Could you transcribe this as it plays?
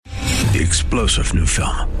the explosive new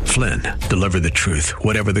film, Flynn, Deliver the Truth,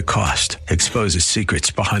 Whatever the Cost, exposes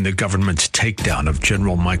secrets behind the government's takedown of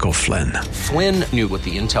General Michael Flynn. Flynn knew what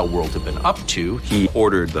the intel world had been up to. He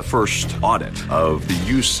ordered the first audit of the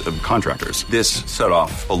use of contractors. This set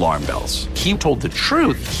off alarm bells. He told the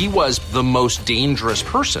truth. He was the most dangerous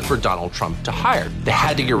person for Donald Trump to hire. They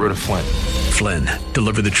had to get rid of Flynn. Flynn,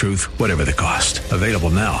 Deliver the Truth, Whatever the Cost. Available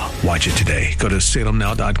now. Watch it today. Go to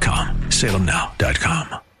salemnow.com.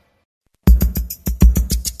 salemnow.com.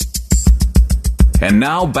 And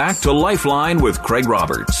now back to Lifeline with Craig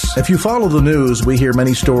Roberts. If you follow the news, we hear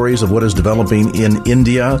many stories of what is developing in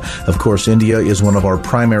India. Of course, India is one of our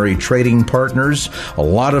primary trading partners. A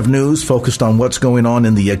lot of news focused on what's going on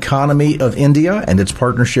in the economy of India and its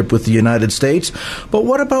partnership with the United States. But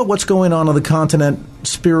what about what's going on the continent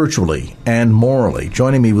spiritually and morally?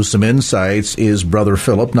 Joining me with some insights is Brother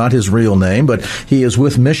Philip, not his real name, but he is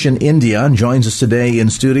with Mission India and joins us today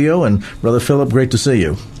in studio. And Brother Philip, great to see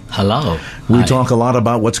you. Hello. We talk a lot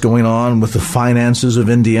about what's going on with the finances of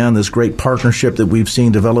India and this great partnership that we've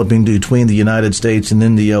seen developing between the United States and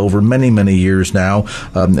India over many, many years now,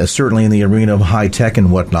 certainly in the arena of high tech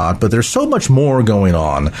and whatnot. But there's so much more going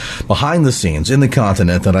on behind the scenes in the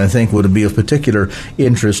continent that I think would be of particular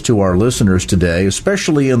interest to our listeners today,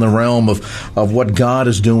 especially in the realm of what God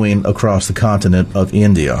is doing across the continent of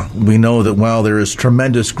India. We know that while there is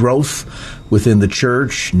tremendous growth within the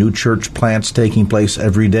church, new church plants taking place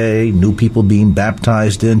every day, new people being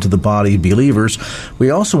baptized into the body of believers, we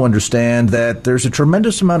also understand that there's a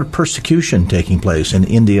tremendous amount of persecution taking place in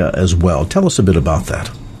India as well. Tell us a bit about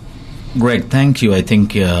that. Great, thank you. I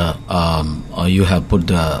think you have put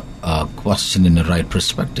the question in the right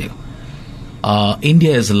perspective.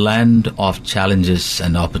 India is a land of challenges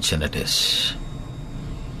and opportunities.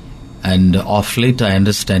 And of late, I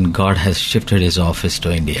understand God has shifted his office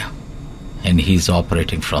to India, and he's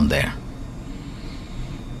operating from there.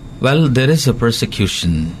 Well, there is a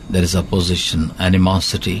persecution, there is opposition,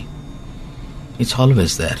 animosity. It's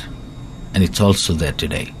always there, and it's also there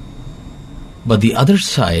today. But the other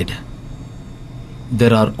side,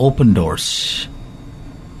 there are open doors.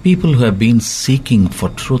 People who have been seeking for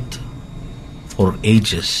truth for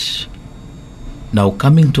ages, now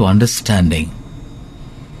coming to understanding.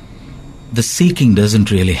 The seeking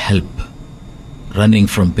doesn't really help, running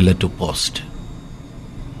from pillar to post.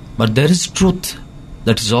 But there is truth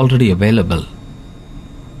that is already available.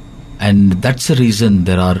 And that's the reason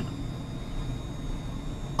there are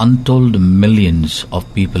untold millions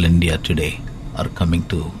of people in India today are coming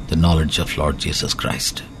to the knowledge of Lord Jesus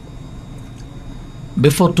Christ.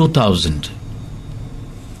 Before 2000,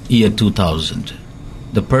 year 2000,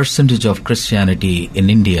 the percentage of Christianity in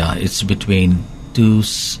India is between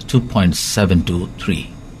 2.7 to 3.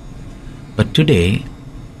 But today,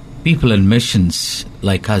 people in missions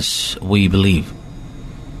like us, we believe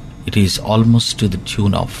it is almost to the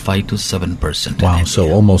tune of 5 to 7%. Wow,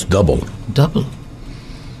 so almost double. Double.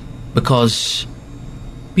 Because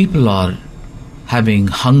people are having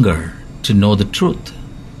hunger to know the truth.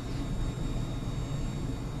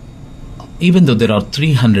 Even though there are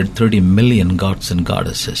 330 million gods and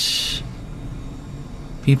goddesses,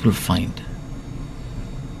 people find,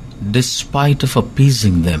 despite of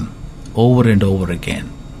appeasing them over and over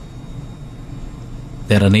again,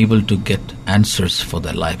 they're unable to get answers for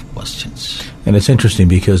their life questions. And it's interesting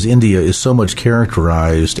because India is so much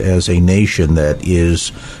characterized as a nation that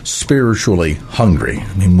is spiritually hungry.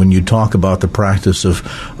 I mean, when you talk about the practice of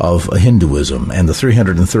Hinduism and the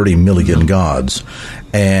 330 million gods,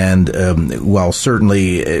 and while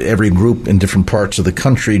certainly every group in different parts of the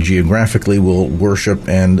country geographically will worship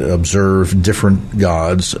and observe different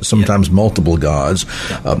gods, sometimes multiple gods.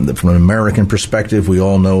 From an American perspective, we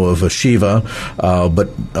all know of Shiva, but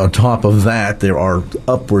on top of that, there are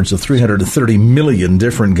upwards of 330 million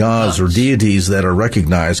different gods or deities that are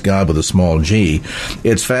recognized, God with a small g.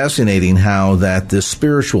 It's fascinating how that this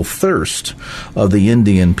spiritual thirst of the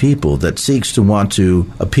Indian people that seeks to want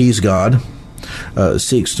to appease God,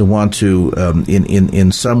 seeks to want to,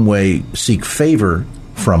 in some way, seek favor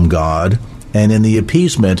from God, and in the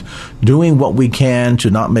appeasement, doing what we can to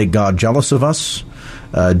not make God jealous of us,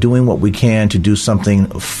 doing what we can to do something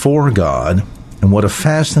for God. And what a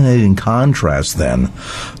fascinating contrast, then,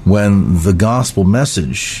 when the gospel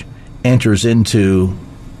message enters into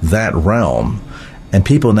that realm, and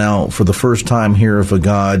people now, for the first time, hear of a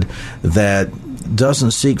God that doesn't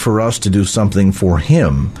seek for us to do something for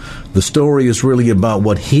him. The story is really about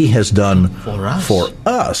what he has done for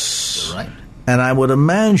us. Right. And I would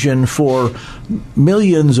imagine for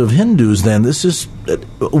millions of Hindus, then, this is a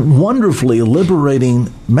wonderfully liberating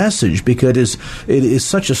message, because it is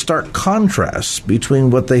such a stark contrast between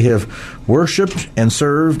what they have worshipped and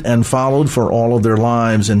served and followed for all of their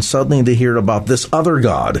lives, and suddenly to hear about this other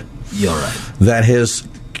God. You're right. That has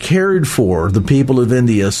cared for the people of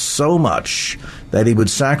India so much that he would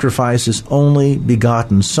sacrifice his only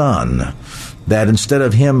begotten Son, that instead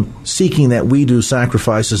of him seeking that we do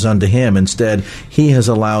sacrifices unto him, instead he has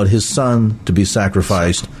allowed his Son to be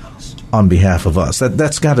sacrificed on behalf of us.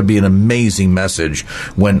 That's got to be an amazing message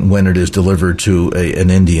when it is delivered to an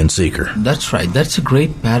Indian seeker. That's right. That's a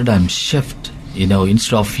great paradigm shift.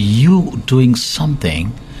 Instead of you doing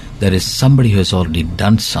something, there is somebody who has already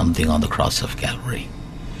done something on the cross of Calvary.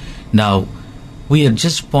 Now, we are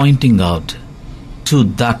just pointing out to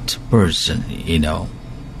that person,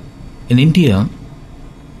 In India,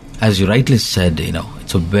 as you rightly said,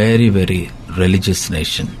 it's a very, very religious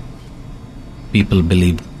nation. People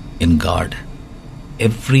believe in God.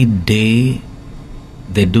 Every day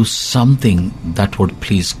they do something that would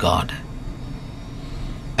please God.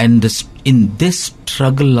 And in this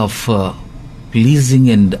struggle of pleasing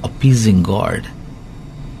and appeasing God,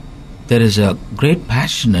 there is a great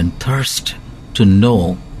passion and thirst to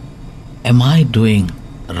know, am I doing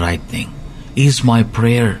the right thing? Is my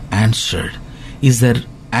prayer answered? Is there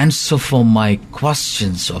answer for my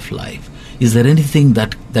questions of life? Is there anything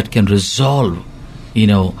that can resolve,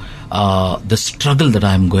 the struggle that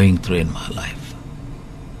I'm going through in my life?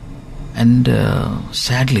 And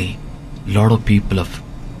sadly, a lot of people of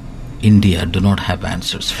India do not have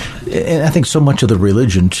answers for it. And I think so much of the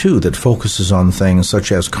religion, too, that focuses on things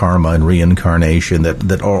such as karma and reincarnation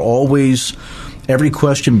that are always... Every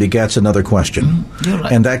question begets another question,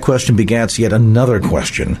 right. And that question begets yet another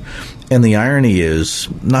question. And the irony is,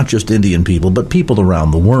 not just Indian people, but people around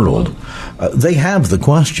the world, they have the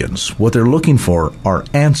questions. What they're looking for are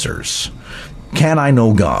answers. Can I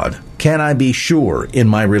know God? Can I be sure in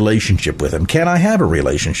my relationship with him? Can I have a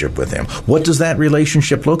relationship with him? What does that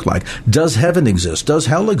relationship look like? Does heaven exist? Does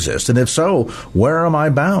hell exist? And if so, where am I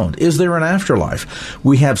bound? Is there an afterlife?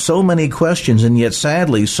 We have so many questions, and yet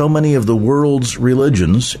sadly, so many of the world's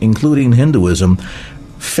religions, including Hinduism,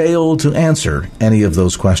 fail to answer any of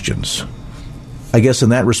those questions. I guess in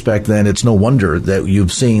that respect, then, it's no wonder that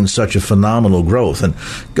you've seen such a phenomenal growth. And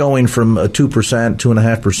going from 2%,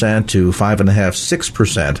 2.5% to 5.5%,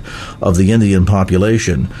 6% of the Indian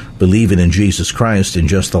population believing in Jesus Christ in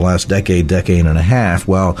just the last decade and a half,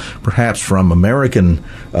 while perhaps from American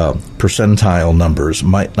percentile numbers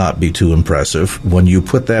might not be too impressive, when you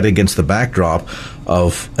put that against the backdrop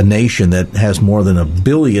of a nation that has more than 1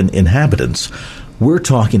 billion inhabitants, we're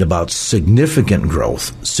talking about significant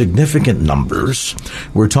growth, significant numbers.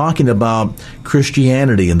 We're talking about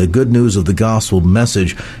Christianity and the good news of the gospel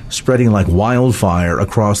message spreading like wildfire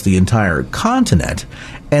across the entire continent.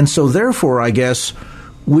 And so therefore, I guess,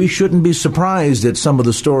 we shouldn't be surprised at some of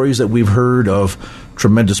the stories that we've heard of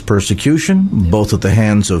tremendous persecution, both at the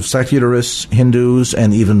hands of secularists, Hindus,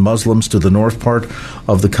 and even Muslims to the north part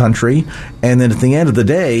of the country. And then at the end of the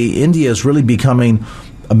day, India is really becoming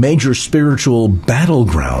a major spiritual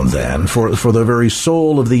battleground then for the very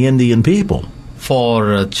soul of the Indian people.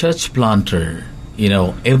 For a church planter,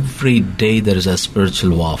 every day there is a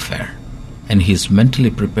spiritual warfare, and he's mentally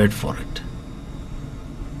prepared for it.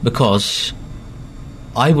 Because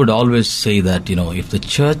I would always say that, if the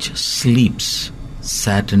church sleeps,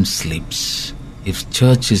 Satan sleeps. If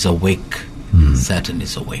church is awake, Satan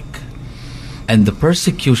is awake. And the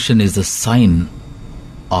persecution is the sign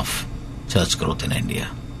of church growth in India.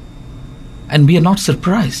 And we are not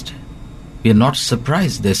surprised. We are not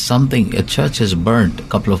surprised. There's something, a church has burned a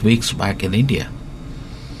couple of weeks back in India.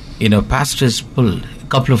 Pastors pulled. A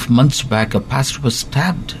couple of months back, a pastor was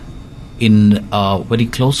stabbed in very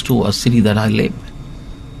close to a city that I live.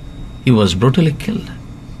 He was brutally killed.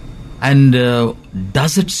 And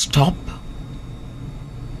does it stop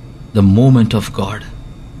the movement of God,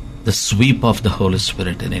 the sweep of the Holy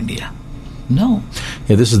Spirit in India? No.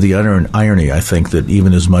 Yeah, this is the irony, I think, that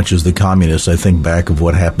even as much as the communists, I think back of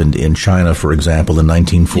what happened in China, for example, in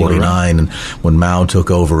 1949, right. And when Mao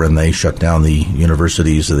took over and they shut down the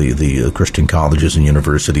universities, the Christian colleges and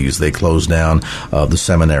universities, they closed down the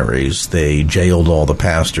seminaries, they jailed all the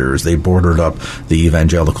pastors, they boarded up the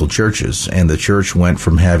evangelical churches, and the church went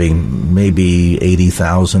from having maybe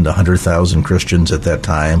 80,000 to 100,000 Christians at that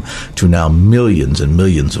time to now millions and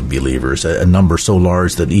millions of believers, a number so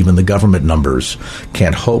large that even the government numbers numbers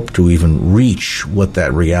can't hope to even reach what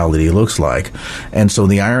that reality looks like. And so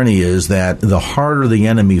the irony is that the harder the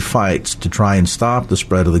enemy fights to try and stop the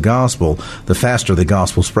spread of the gospel, the faster the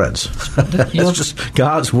gospel spreads. That's just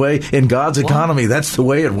God's way. In God's economy, that's the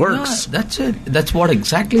way it works. Yeah, that's it. That's what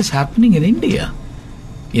exactly is happening in India.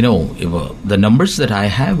 The numbers that I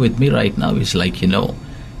have with me right now is like, the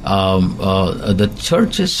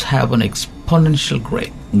churches have an exponential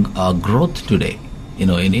growth today, in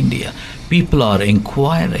India. People are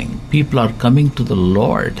inquiring. People are coming to the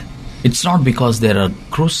Lord. It's not because there are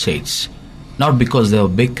crusades, not because there are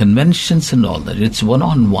big conventions and all that. It's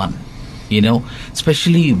one-on-one,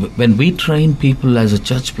 especially when we train people as a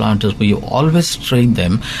church planters, we always train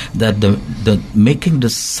them that the making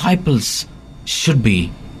disciples should be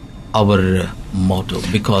our motto,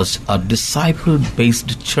 because a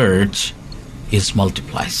disciple-based church is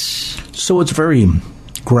multiplies. So it's very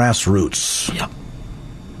grassroots.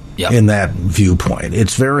 Yeah. In that viewpoint.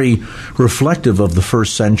 It's very reflective of the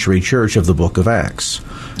first century church of the book of Acts.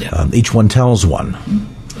 Yeah. Each one tells one.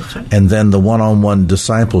 That's right. And then the one-on-one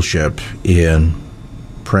discipleship in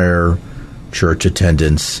prayer, church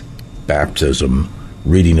attendance, baptism,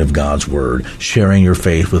 reading of God's Word, sharing your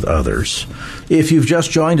faith with others. If you've just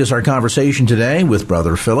joined us, our conversation today with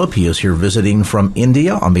Brother Philip, he is here visiting from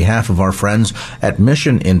India on behalf of our friends at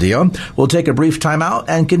Mission India. We'll take a brief time out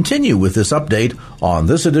and continue with this update on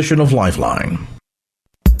this edition of Lifeline.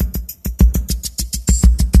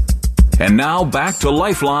 And now back to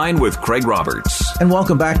Lifeline with Craig Roberts. And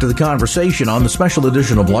welcome back to the conversation on the special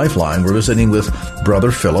edition of Lifeline. We're visiting with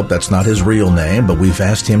Brother Philip. That's not his real name, but we've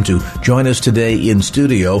asked him to join us today in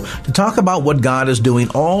studio to talk about what God is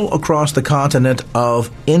doing all across the continent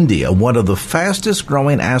of India, one of the fastest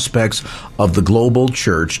growing aspects of the global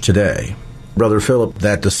church today. Brother Philip,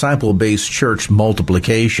 that disciple-based church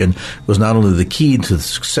multiplication was not only the key to the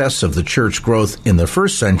success of the church growth in the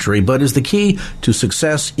first century, but is the key to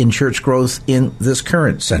success in church growth in this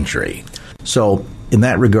current century. So, in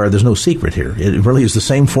that regard, there's no secret here. It really is the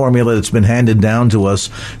same formula that's been handed down to us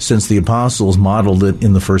since the apostles modeled it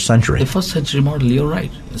in the first century. The first century model, you're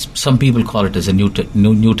right. Some people call it as a New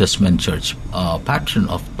Testament church, pattern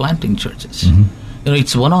of planting churches. Mm-hmm.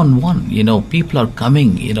 It's one-on-one. People are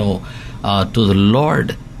coming, to the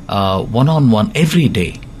Lord one-on-one every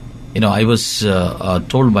day. I was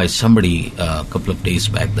told by somebody a couple of days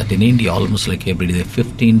back that in India, almost like every day, there are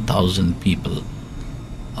 15,000 people,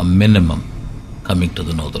 a minimum, coming to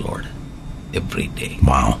know the Lord every day.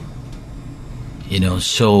 Wow.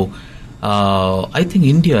 So I think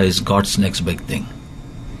India is God's next big thing,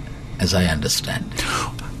 as I understand.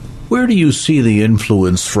 Where do you see the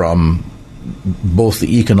influence from both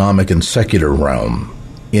the economic and secular realm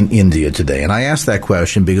in India today? And I ask that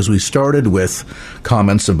question because we started with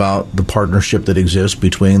comments about the partnership that exists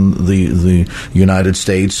between the United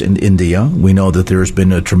States and India. We know that there's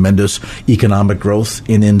been a tremendous economic growth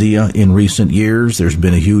in India in recent years. There's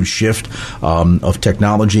been a huge shift of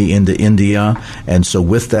technology into India. And so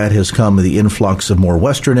with that has come the influx of more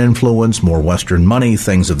Western influence, more Western money,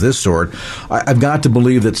 things of this sort. I've got to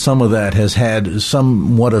believe that some of that has had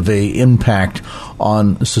somewhat of an impact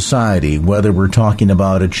on society, whether we're talking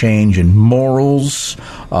about a change in morals,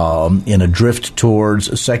 in a drift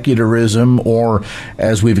towards secularism, or,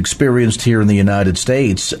 as we've experienced here in the United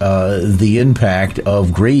States, the impact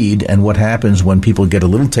of greed and what happens when people get a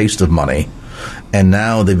little taste of money, and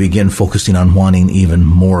now they begin focusing on wanting even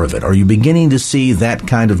more of it. Are you beginning to see that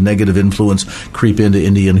kind of negative influence creep into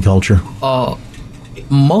Indian culture?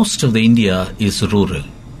 Most of the India is rural.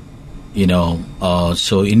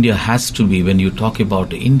 So India has to be, when you talk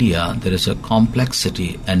about India, there is a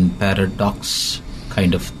complexity and paradox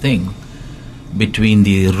kind of thing between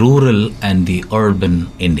the rural and the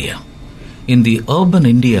urban India. In the urban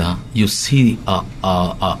India, you see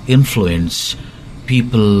influence,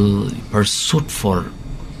 people, pursuit for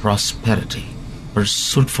prosperity,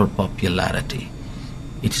 pursuit for popularity.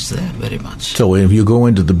 It is there very much. So if you go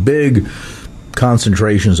into the big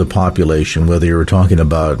concentrations of population, whether you're talking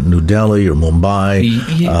about New Delhi or Mumbai,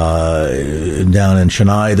 down in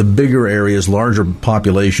Chennai, the bigger areas, larger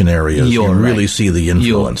population areas, you really see the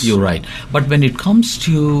influence. You're right. But when it comes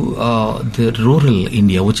to the rural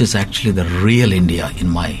India, which is actually the real India, in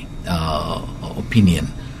my opinion,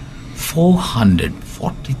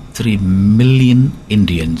 443 million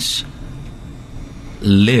Indians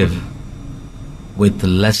live with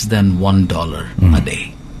less than $1 a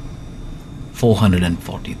day.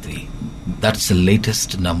 443. That's the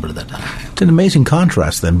latest number that I have. It's an amazing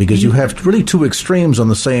contrast, then, because you have really two extremes on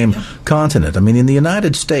the same continent. I mean, in the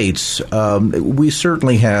United States, we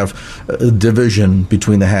certainly have a division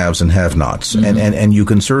between the haves and have-nots, and you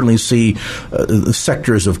can certainly see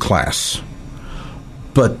sectors of class.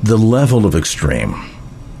 But the level of extreme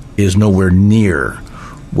is nowhere near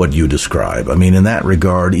what you describe. I mean, in that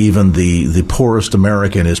regard, even the poorest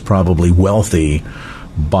American is probably wealthy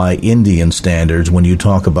by Indian standards. When you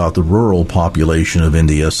talk about the rural population of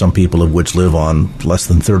India, some people of which live on less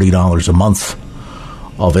than $30 a month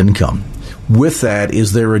of income. With that,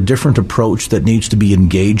 is there a different approach that needs to be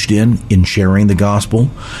engaged in sharing the gospel?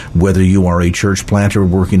 Whether you are a church planter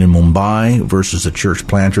working in Mumbai versus a church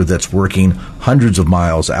planter that's working hundreds of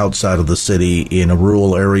miles outside of the city in a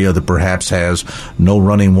rural area that perhaps has no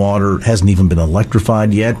running water, hasn't even been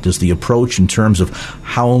electrified yet. Does the approach in terms of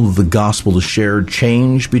how the gospel is shared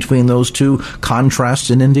change between those two contrasts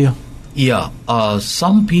in India? Yeah.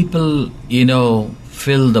 Some people,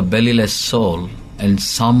 fill the bellyless soul, and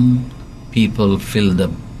some people fill the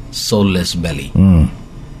soulless belly. But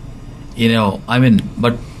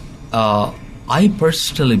I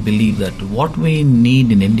personally believe that what we need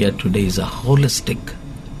in India today is a holistic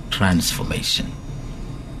transformation.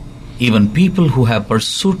 Even people who have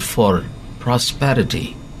pursued for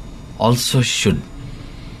prosperity also should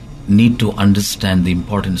need to understand the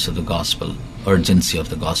importance of the gospel, urgency of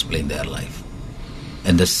the gospel in their life.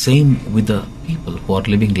 And the same with the people who are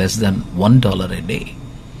living less than $1 a day.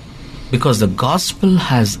 Because the gospel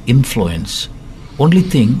has influence. Only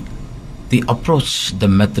thing, the approach, the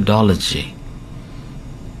methodology,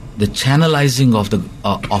 the channelizing of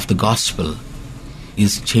the gospel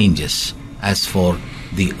is changes as for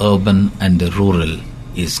the urban and the rural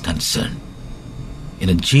is concerned.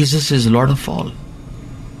 Jesus is Lord of all.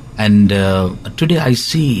 And today I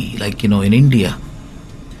see, in India,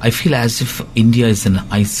 I feel as if India is an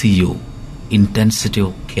ICU,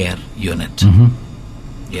 intensive care unit.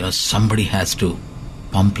 Somebody has to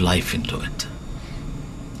pump life into it.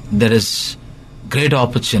 There is great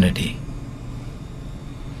opportunity.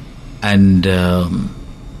 And I'm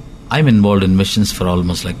involved in missions for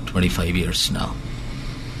almost 25 years now.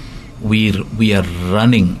 We are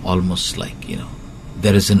running almost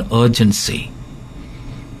there is an urgency.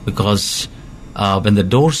 Because when the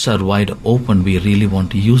doors are wide open, we really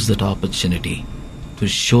want to use that opportunity to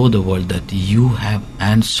show the world that you have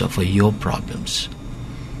answer for your problems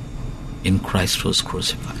in Christ who was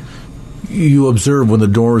crucified. You observe when the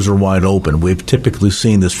doors are wide open. We've typically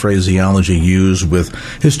seen this phraseology used with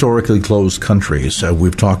historically closed countries.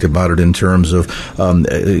 We've talked about it in terms of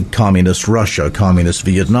communist Russia, communist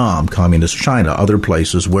Vietnam, communist China, other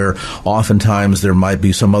places where oftentimes there might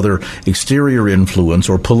be some other exterior influence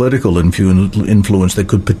or political influence that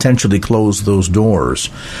could potentially close those doors.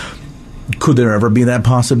 Could there ever be that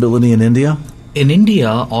possibility in India? In India,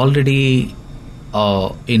 already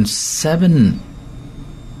in 7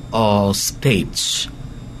 states,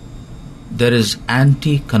 there is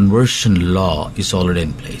anti-conversion law is already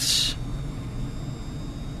in place.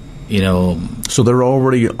 So there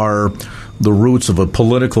already are the roots of a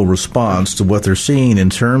political response to what they're seeing in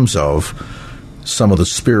terms of some of the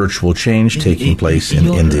spiritual change taking place in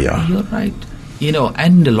India. You're right.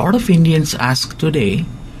 And a lot of Indians ask today,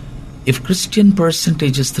 if Christian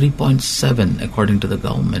percentage is 3.7 according to the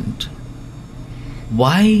government,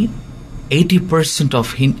 why 80%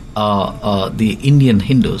 of the Indian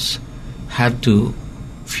Hindus have to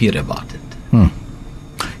fear about it?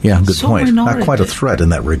 Yeah, good point. Minority. Not quite a threat in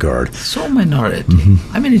that regard. So minority.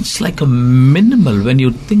 It's like a minimal. When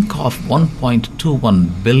you think of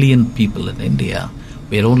 1.21 billion people in India,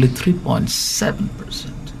 we're only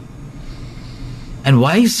 3.7%. And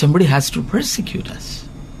why somebody has to persecute us?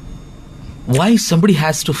 Why somebody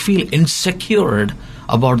has to feel insecure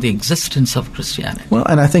about the existence of Christianity? Well,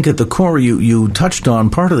 and I think at the core, you touched on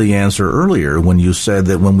part of the answer earlier when you said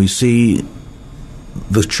that when we see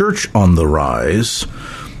the church on the rise,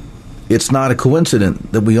 it's not a coincidence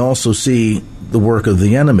that we also see the work of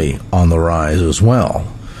the enemy on the rise as well.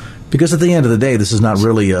 Because at the end of the day, this is not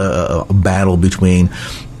really a battle between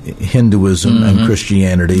Hinduism and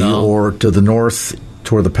Christianity, or to the north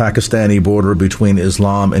toward the Pakistani border between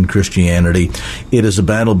Islam and Christianity. It is a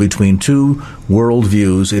battle between two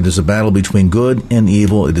worldviews. It is a battle between good and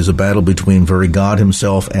evil. It is a battle between very God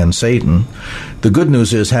himself and Satan. The good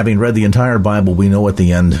news is, having read the entire Bible, we know at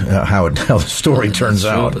the end how the story turns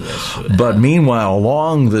out. But meanwhile,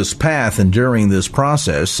 along this path and during this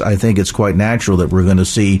process, I think it's quite natural that we're going to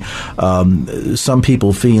see some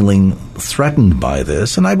people feeling threatened by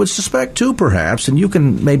this. And I would suspect, too, perhaps, and you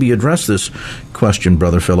can maybe address this question,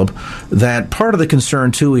 Brother Philip, that part of the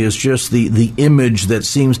concern, too, is just the image that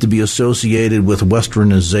seems to be associated with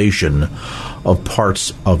westernization of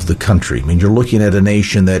parts of the country. I mean, you're looking at a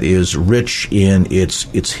nation that is rich in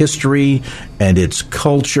its history and its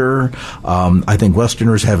culture. I think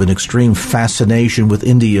Westerners have an extreme fascination with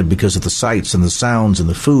India because of the sights and the sounds and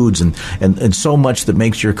the foods and so much that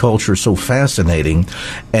makes your culture so fascinating.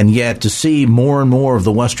 And yet to see more and more of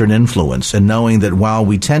the Western influence and knowing that while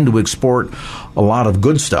we tend to export a lot of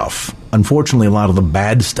good stuff, unfortunately a lot of the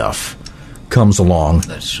bad stuff comes along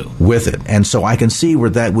with it. And so I can see where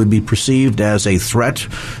that would be perceived as a threat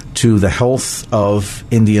to the health of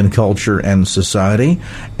Indian culture and society.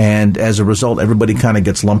 And as a result, everybody kind of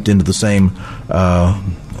gets lumped into the same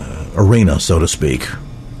arena, so to speak.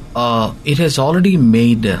 It has already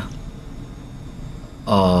made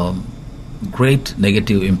great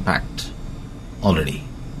negative impact already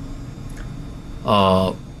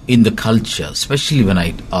in the culture, especially when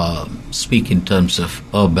I speak in terms of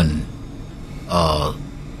urban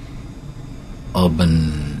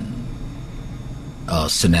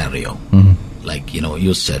scenario. Mm-hmm. Like,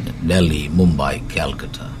 you said Delhi, Mumbai,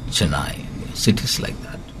 Calcutta, Chennai, cities like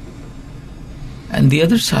that. And the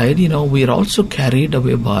other side, we are also carried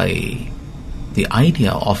away by the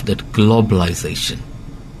idea of that globalization.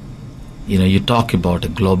 You talk about a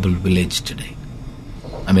global village today.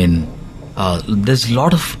 I mean, there's a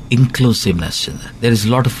lot of inclusiveness in that. There is a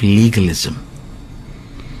lot of legalism.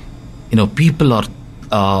 People are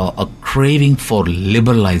craving for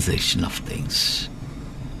liberalization of things,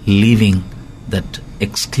 leaving that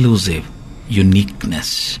exclusive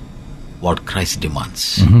uniqueness, what Christ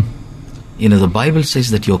demands. Mm-hmm. The Bible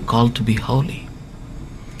says that you're called to be holy.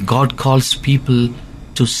 God calls people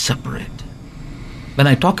to separate. When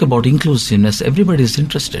I talk about inclusiveness, everybody is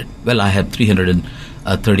interested. Well, I have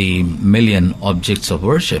 330 million objects of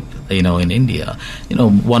worship, in India.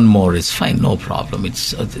 One more is fine, no problem.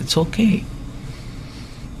 It's okay.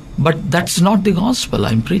 But that's not the gospel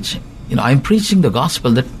I'm preaching. I'm preaching the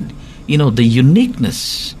gospel that, the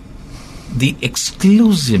uniqueness, the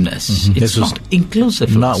exclusiveness. Mm-hmm. It's not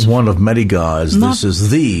inclusive. Not one of many gods. This is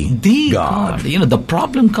the God. The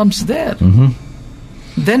problem comes there. Mm-hmm.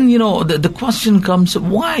 Then, the question comes,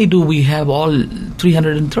 why do we have all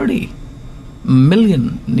 330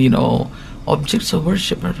 million, objects of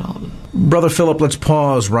worship at all? Brother Philip, let's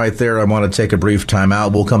pause right there. I want to take a brief time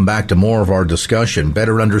out. We'll come back to more of our discussion,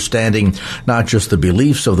 better understanding not just the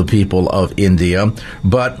beliefs of the people of India,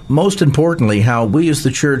 but most importantly, how we as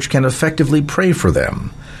the church can effectively pray for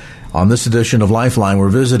them. On this edition of Lifeline, we're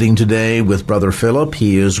visiting today with Brother Philip.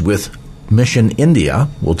 He is with Mission India.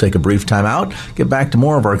 We'll take a brief time out, get back to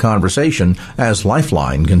more of our conversation as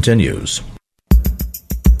Lifeline continues.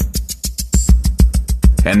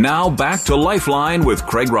 And now back to Lifeline with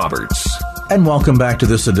Craig Roberts. And welcome back to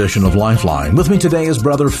this edition of Lifeline. With me today is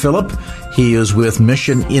Brother Philip. He is with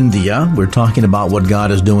Mission India. We're talking about what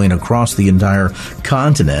God is doing across the entire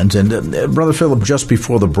continent. And Brother Philip, just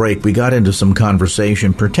before the break, we got into some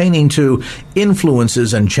conversation pertaining to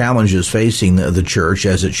influences and challenges facing the church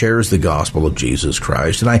as it shares the gospel of Jesus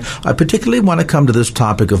Christ. And I particularly want to come to this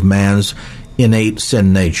topic of man's innate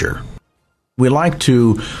sin nature. We like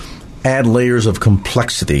to add layers of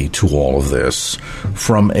complexity to all of this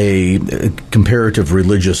from a comparative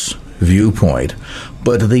religious viewpoint.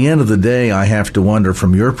 But at the end of the day, I have to wonder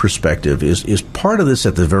from your perspective, is part of this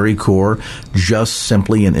at the very core just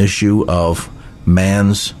simply an issue of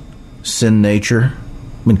man's sin nature?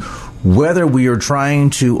 I mean, whether we are trying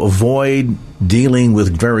to avoid dealing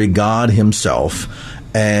with very God himself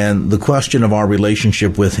and the question of our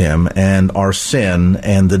relationship with him and our sin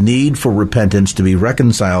and the need for repentance to be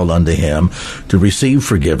reconciled unto him, to receive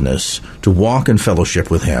forgiveness, to walk in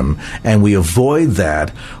fellowship with him, and we avoid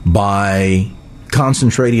that by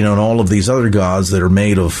concentrating on all of these other gods that are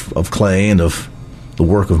made of clay and of the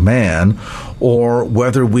work of man, or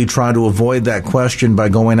whether we try to avoid that question by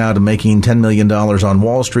going out and making $10 million on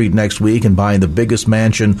Wall Street next week and buying the biggest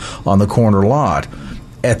mansion on the corner lot.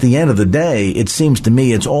 At the end of the day, it seems to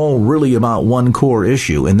me it's all really about one core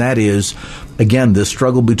issue, and that is, again, this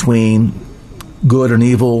struggle between good and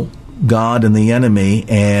evil, God and the enemy,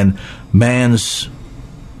 and man's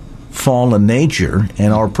fallen nature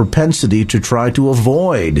and our propensity to try to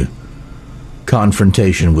avoid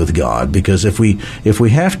confrontation with God. Because if we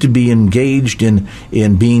have to be engaged in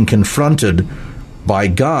being confronted by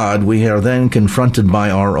God, we are then confronted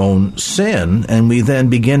by our own sin, and we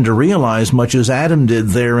then begin to realize, much as Adam did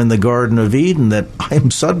there in the Garden of Eden, that I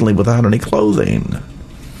am suddenly without any clothing.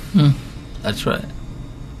 That's right.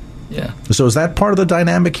 Yeah. So is that part of the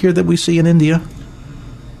dynamic here that we see in India?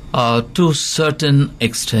 To a certain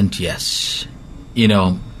extent, yes.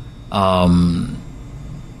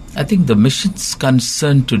 I think the mission's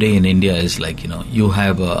concern today in India is you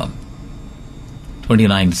have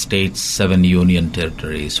 29 states, 7 union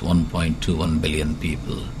territories, 1.21 billion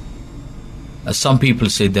people. Some people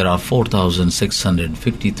say there are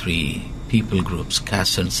 4,653 people groups,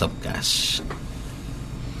 castes and subcastes.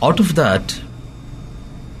 Out of that,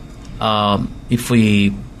 if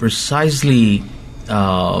we precisely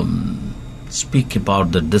speak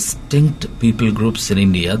about the distinct people groups in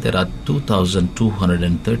India, there are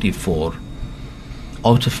 2,234,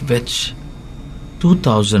 out of which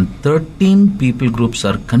 2,013 people groups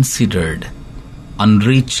are considered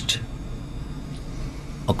unreached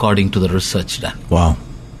according to the research done. Wow.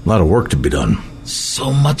 A lot of work to be done.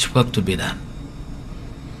 So much work to be done.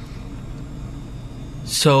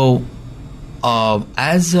 So,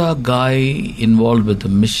 as a guy involved with the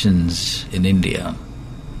missions in India,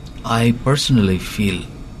 I personally feel,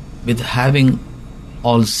 with having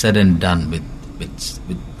all said and done, with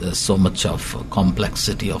so much of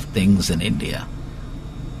complexity of things in India,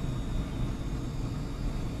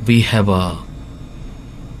 we have a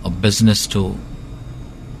business to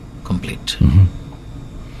complete. Mm-hmm.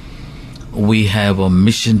 We have a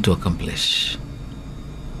mission to accomplish.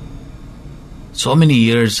 So many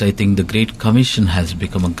years, I think the Great Commission has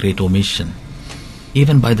become a great omission,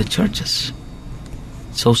 even by the churches.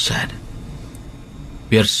 So sad.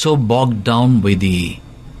 We are so bogged down by the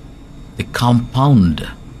compound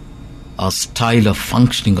style of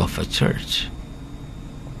functioning of a church,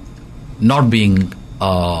 not being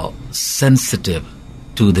sensitive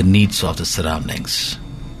to the needs of the surroundings.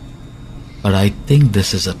 But I think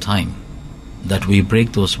this is a time that we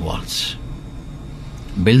break those walls,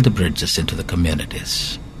 build the bridges into the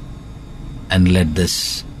communities, and let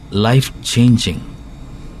this life-changing,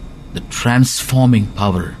 the transforming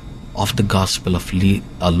power of the gospel of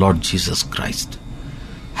Lord Jesus Christ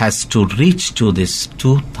has to reach to this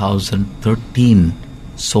 2013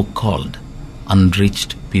 so-called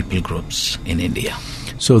unreached people groups in India.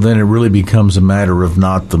 So then it really becomes a matter of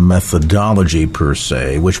not the methodology per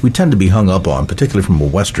se, which we tend to be hung up on, particularly from a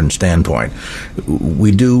Western standpoint.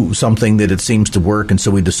 We do something that it seems to work, and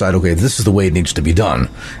so we decide, okay, this is the way it needs to be done.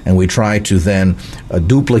 And we try to then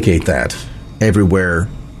duplicate that everywhere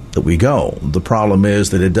that we go. The problem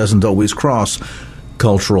is that it doesn't always cross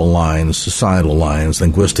cultural lines, societal lines,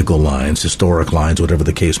 linguistical lines, historic lines, whatever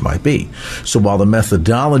the case might be. So while the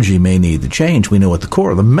methodology may need to change, we know at the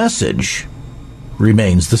core the message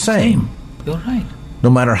remains the same. You're right. No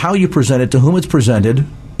matter how you present it, to whom it's presented,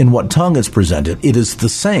 in what tongue it's presented, it is the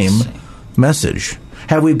same message.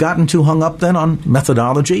 Have we gotten too hung up then on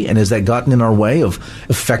methodology, and has that gotten in our way of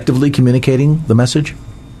effectively communicating the message?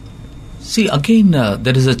 See, again,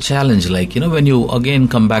 there is a challenge, when you again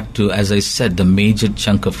come back to, as I said, the major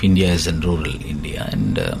chunk of India is in rural India.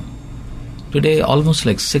 And today, almost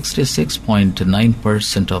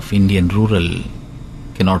 66.9% of Indian rural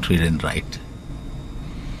cannot read and write.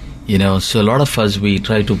 So a lot of us, we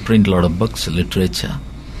try to print a lot of books, literature,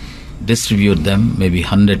 distribute them maybe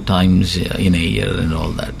 100 times in a year and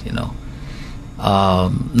all that,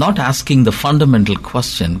 Not asking the fundamental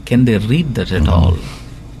question, can they read that at all?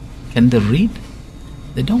 Can they read?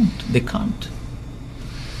 They don't. They can't.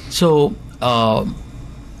 So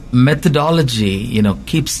methodology,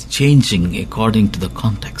 keeps changing according to the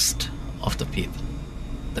context of the people,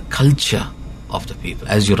 the culture of the people.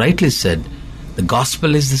 As you rightly said, the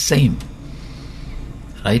gospel is the same,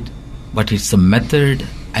 right? But it's the method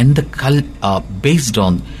and the based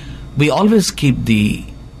on. We always keep the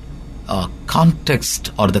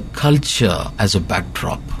context or the culture as a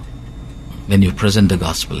backdrop. When you present the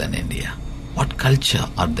gospel in India, what culture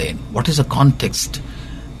are they in? What is the context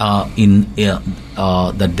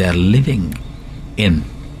that they are living in?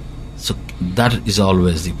 So that is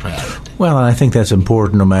always the priority. Well, and I think that's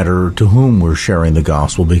important no matter to whom we're sharing the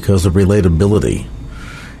gospel, because the relatability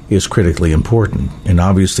is critically important. And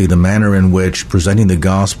obviously the manner in which presenting the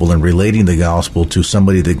gospel and relating the gospel to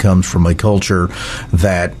somebody that comes from a culture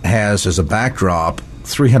that has as a backdrop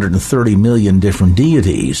 330 million different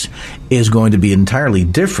deities is going to be entirely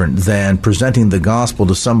different than presenting the gospel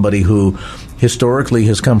to somebody who historically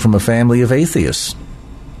has come from a family of atheists.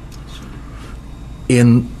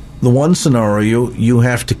 In the one scenario, you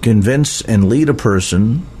have to convince and lead a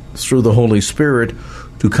person through the Holy Spirit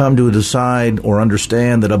to come to decide or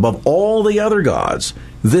understand that above all the other gods,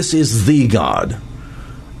 this is the God,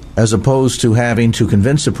 as opposed to having to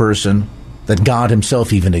convince a person that God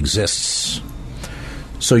himself even exists.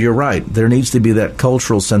 So you're right. There needs to be that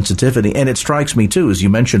cultural sensitivity. And it strikes me, too, as you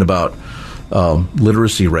mentioned about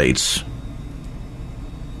literacy rates.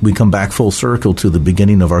 We come back full circle to the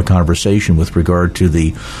beginning of our conversation with regard to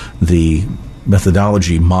the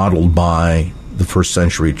methodology modeled by the first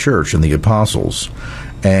century church and the apostles.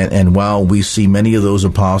 And while we see many of those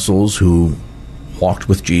apostles who walked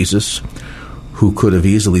with Jesus, who could have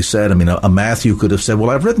easily said, a Matthew could have said,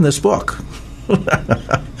 well, I've written this book.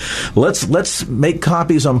 Let's make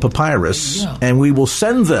copies on papyrus, and we will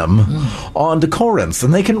send them on to Corinth,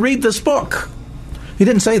 and they can read this book. He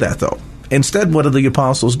didn't say that, though. Instead, what did the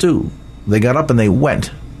apostles do? They got up and they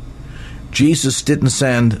went. Jesus didn't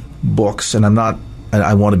send books, and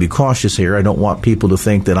I want to be cautious here. I don't want people to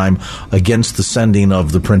think that I'm against the sending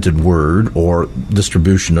of the printed word or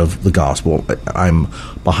distribution of the gospel. I'm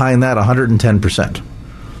behind that 110%.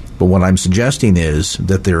 But what I'm suggesting is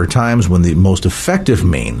that there are times when the most effective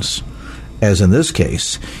means, as in this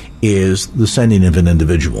case, is the sending of an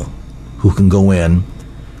individual who can go in,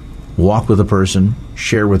 walk with a person,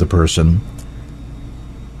 share with a person,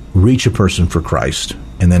 reach a person for Christ.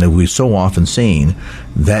 And then, as we've so often seen,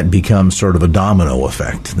 that becomes sort of a domino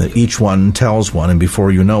effect, that each one tells one, and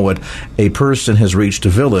before you know it, a person has reached a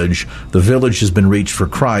village, the village has been reached for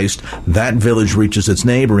Christ, that village reaches its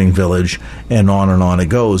neighboring village, and on it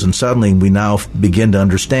goes. And suddenly we now begin to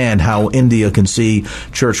understand how India can see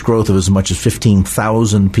church growth of as much as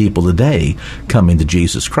 15,000 people a day coming to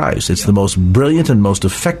Jesus Christ. It's the most brilliant and most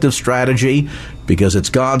effective strategy, because it's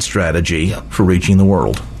God's strategy for reaching the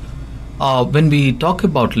world. When we talk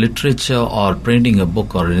about literature or printing a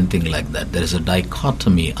book or anything like that, there is a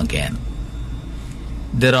dichotomy again.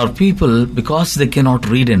 There are people, because they cannot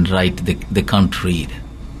read and write, they can't read.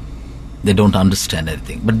 They don't understand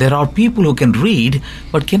anything. But there are people who can read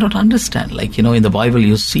but cannot understand. Like, in the Bible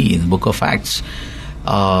you see, in the book of Acts,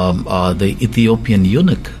 the Ethiopian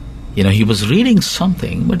eunuch, he was reading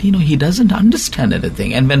something, but, he doesn't understand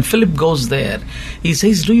anything. And when Philip goes there, he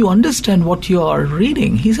says, do you understand what you are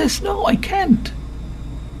reading? He says, no, I can't.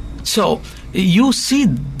 So you see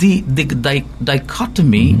the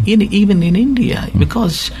dichotomy even in India,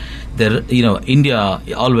 because there, India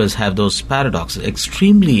always have those paradoxes,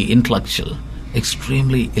 extremely intellectual,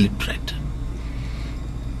 extremely illiterate.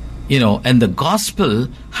 And the gospel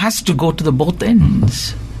has to go to the both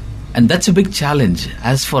ends. And that's a big challenge.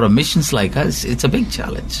 As for a missions like us, it's a big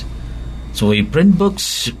challenge. So we print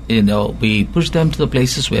books, we push them to the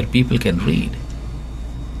places where people can read.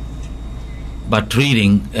 But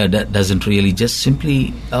reading doesn't really just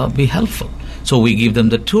simply be helpful. So we give them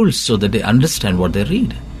the tools so that they understand what they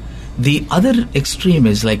read. The other extreme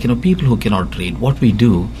is like, people who cannot read. What we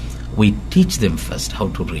do, we teach them first how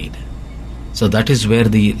to read. So that is where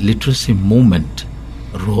the literacy movement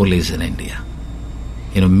role is in India.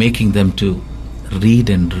 Making them to read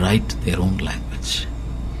and write their own language.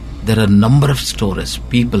 There are a number of stories.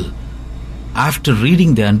 People, after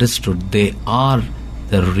reading, they understood they are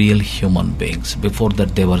the real human beings. Before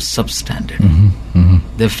that, they were substandard.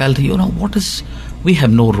 They felt, we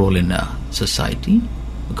have no role in society,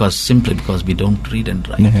 simply because we don't read and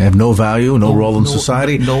write. Have no value, no role in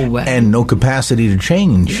society, and no capacity to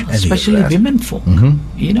change. Especially women folk.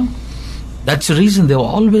 That's the reason they were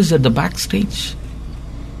always at the backstage.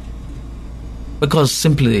 Because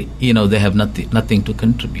simply, they have nothing to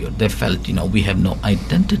contribute. They felt, we have no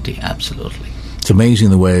identity, absolutely. It's amazing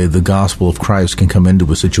the way the gospel of Christ can come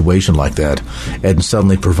into a situation like that and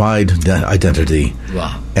suddenly provide identity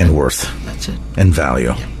and worth. That's it. And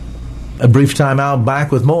value. Yeah. A brief time out,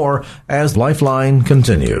 back with more as Lifeline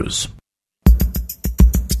continues.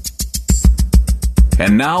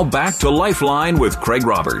 And now back to Lifeline with Craig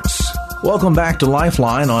Roberts. Welcome back to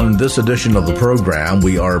Lifeline. On this edition of the program,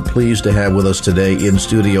 we are pleased to have with us today in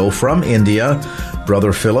studio from India,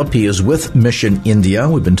 Brother Philip. He is with Mission India.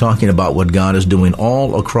 We've been talking about what God is doing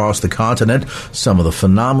all across the continent, some of the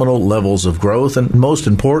phenomenal levels of growth, and most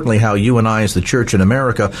importantly, how you and I as the church in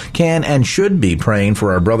America can and should be praying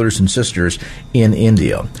for our brothers and sisters in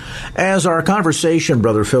India. As our conversation,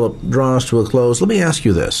 Brother Philip, draws to a close, let me ask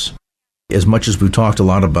you this. As much as we've talked a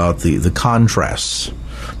lot about the contrasts,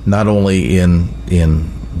 not only in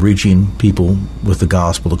reaching people with the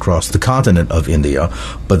gospel across the continent of India,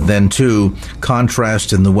 but then, too,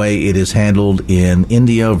 contrast in the way it is handled in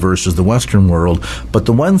India versus the Western world. But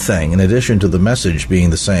the one thing, in addition to the message being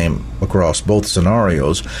the same across both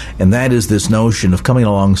scenarios, and that is this notion of coming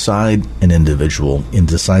alongside an individual in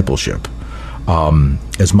discipleship.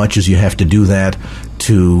 As much as you have to do that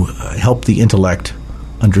to help the intellect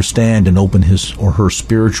understand and open his or her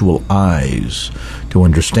spiritual eyes to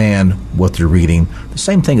understand what they're reading. The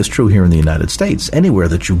same thing is true here in the United States, anywhere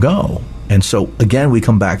that you go. And so, again, we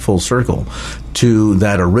come back full circle to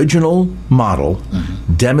that original model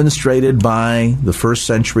demonstrated by the first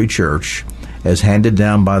century church, as handed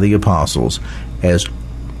down by the apostles, as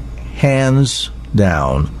hands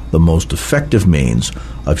down the most effective means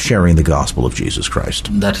of sharing the gospel of Jesus Christ.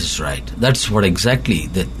 That is right. That's what exactly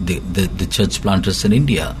the church planters in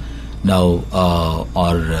India now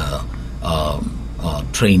are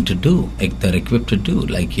trained to do. They're equipped to do.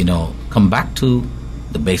 Like, come back to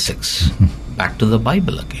the basics, back to the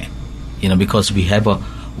Bible again. Because we have a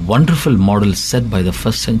wonderful model set by the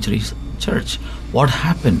first century church. What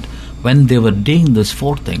happened when they were doing these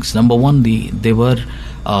four things? Number one, they were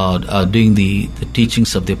doing the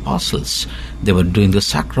teachings of the apostles. They were doing the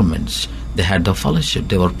sacraments. They had the fellowship.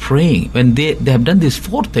 They were praying. When they have done these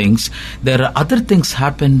four things, there are other things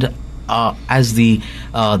happened as the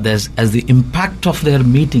impact of their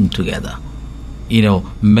meeting together.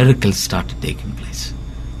 Miracles started taking place.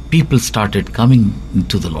 People started coming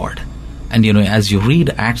to the Lord. And, as you read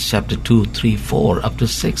Acts chapter 2, 3, 4, up to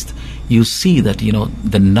 6th, you see that,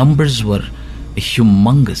 the numbers were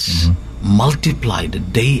humongous,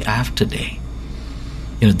 multiplied day after day.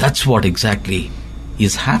 That's what exactly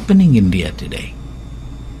is happening in India today.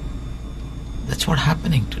 That's what's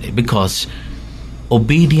happening today, because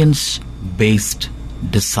obedience-based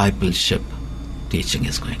discipleship teaching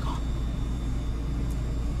is going on.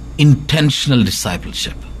 Intentional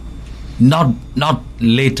discipleship. Not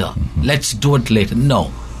later. Let's do it later.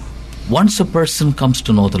 No. Once a person comes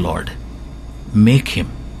to know the Lord, make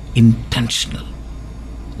him intentional.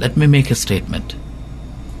 Let me make a statement.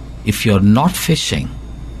 If you're not fishing,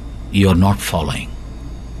 you're not following.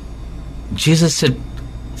 Jesus said,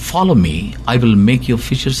 follow me, I will make you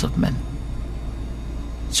fishers of men.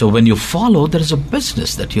 So when you follow, there is a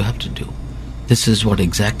business that you have to do. This is what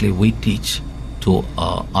exactly we teach to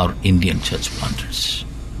our Indian church planters.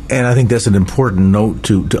 And I think that's an important note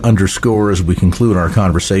to underscore as we conclude our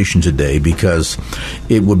conversation today, because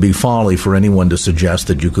it would be folly for anyone to suggest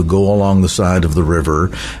that you could go along the side of the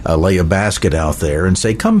river, lay a basket out there, and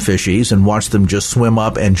say, come fishies, and watch them just swim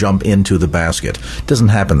up and jump into the basket. It doesn't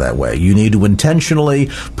happen that way. You need to intentionally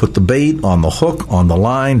put the bait on the hook, on the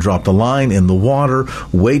line, drop the line in the water,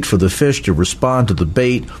 wait for the fish to respond to the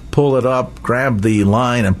bait, pull it up, grab the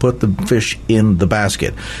line, and put the fish in the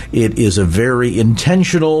basket. It is a very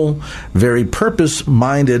intentional, very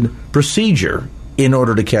purpose-minded procedure in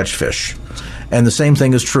order to catch fish. And the same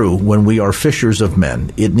thing is true when we are fishers of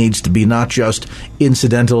men. It needs to be not just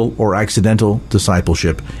incidental or accidental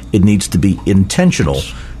discipleship. It needs to be intentional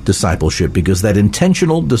discipleship, because that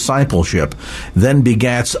intentional discipleship then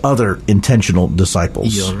begats other intentional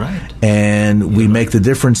disciples. You're right. And we make the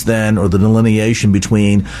difference then, or the delineation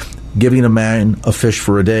between giving a man a fish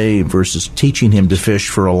for a day versus teaching him to fish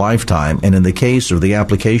for a lifetime. And in the case or the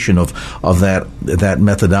application of that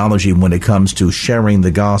methodology when it comes to sharing the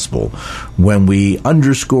gospel, when we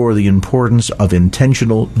underscore the importance of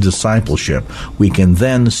intentional discipleship, we can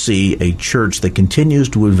then see a church that continues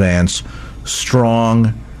to advance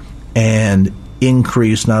strong and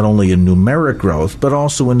increase not only in numeric growth, but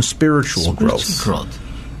also in spiritual growth.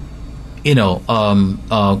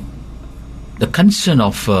 The concern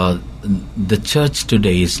of the church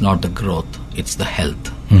today is not the growth, it's the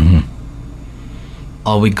health.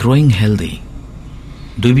 Are we growing healthy?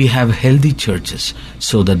 Do we have healthy churches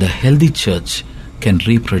so that the healthy church can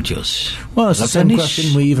reproduce? Well, it's the same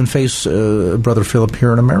question we even face, Brother Philip,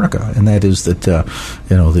 here in America, and that is that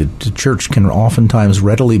the church can oftentimes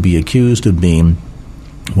readily be accused of being,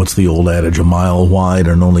 what's the old adage, a mile wide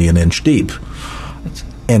and only an inch deep.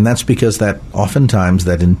 And that's because that oftentimes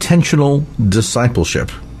that intentional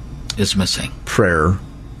discipleship is missing. Prayer,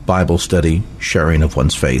 Bible study, sharing of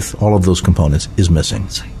one's faith, all of those components is missing.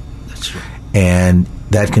 That's right. And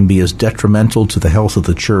that can be as detrimental to the health of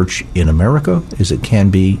the church in America as it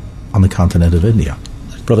can be on the continent of India.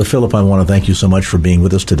 Brother Philip, I want to thank you so much for being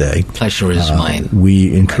with us today. Pleasure is mine.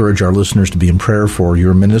 We encourage our listeners to be in prayer for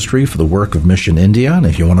your ministry, for the work of Mission India. And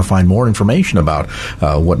if you want to find more information about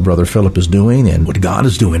what Brother Philip is doing and what God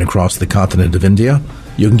is doing across the continent of India,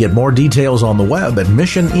 you can get more details on the web at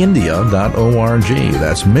missionindia.org.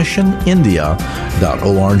 That's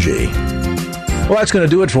missionindia.org. Well, that's going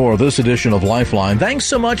to do it for this edition of Lifeline. Thanks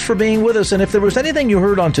so much for being with us. And if there was anything you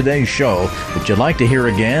heard on today's show that you'd like to hear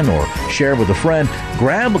again or share with a friend,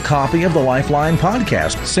 grab a copy of the Lifeline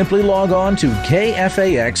podcast. Simply log on to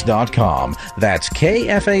KFAX.com. That's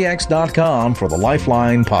KFAX.com for the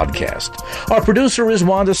Lifeline podcast. Our producer is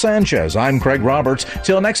Wanda Sanchez. I'm Craig Roberts.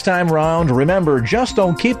 Till next time round, remember, just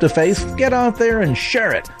don't keep the faith. Get out there and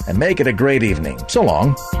share it and make it a great evening. So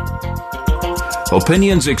long.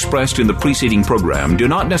 Opinions expressed in the preceding program do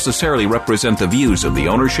not necessarily represent the views of the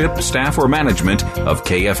ownership, staff, or management of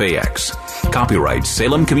KFAX. Copyright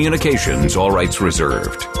Salem Communications, all rights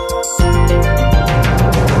reserved.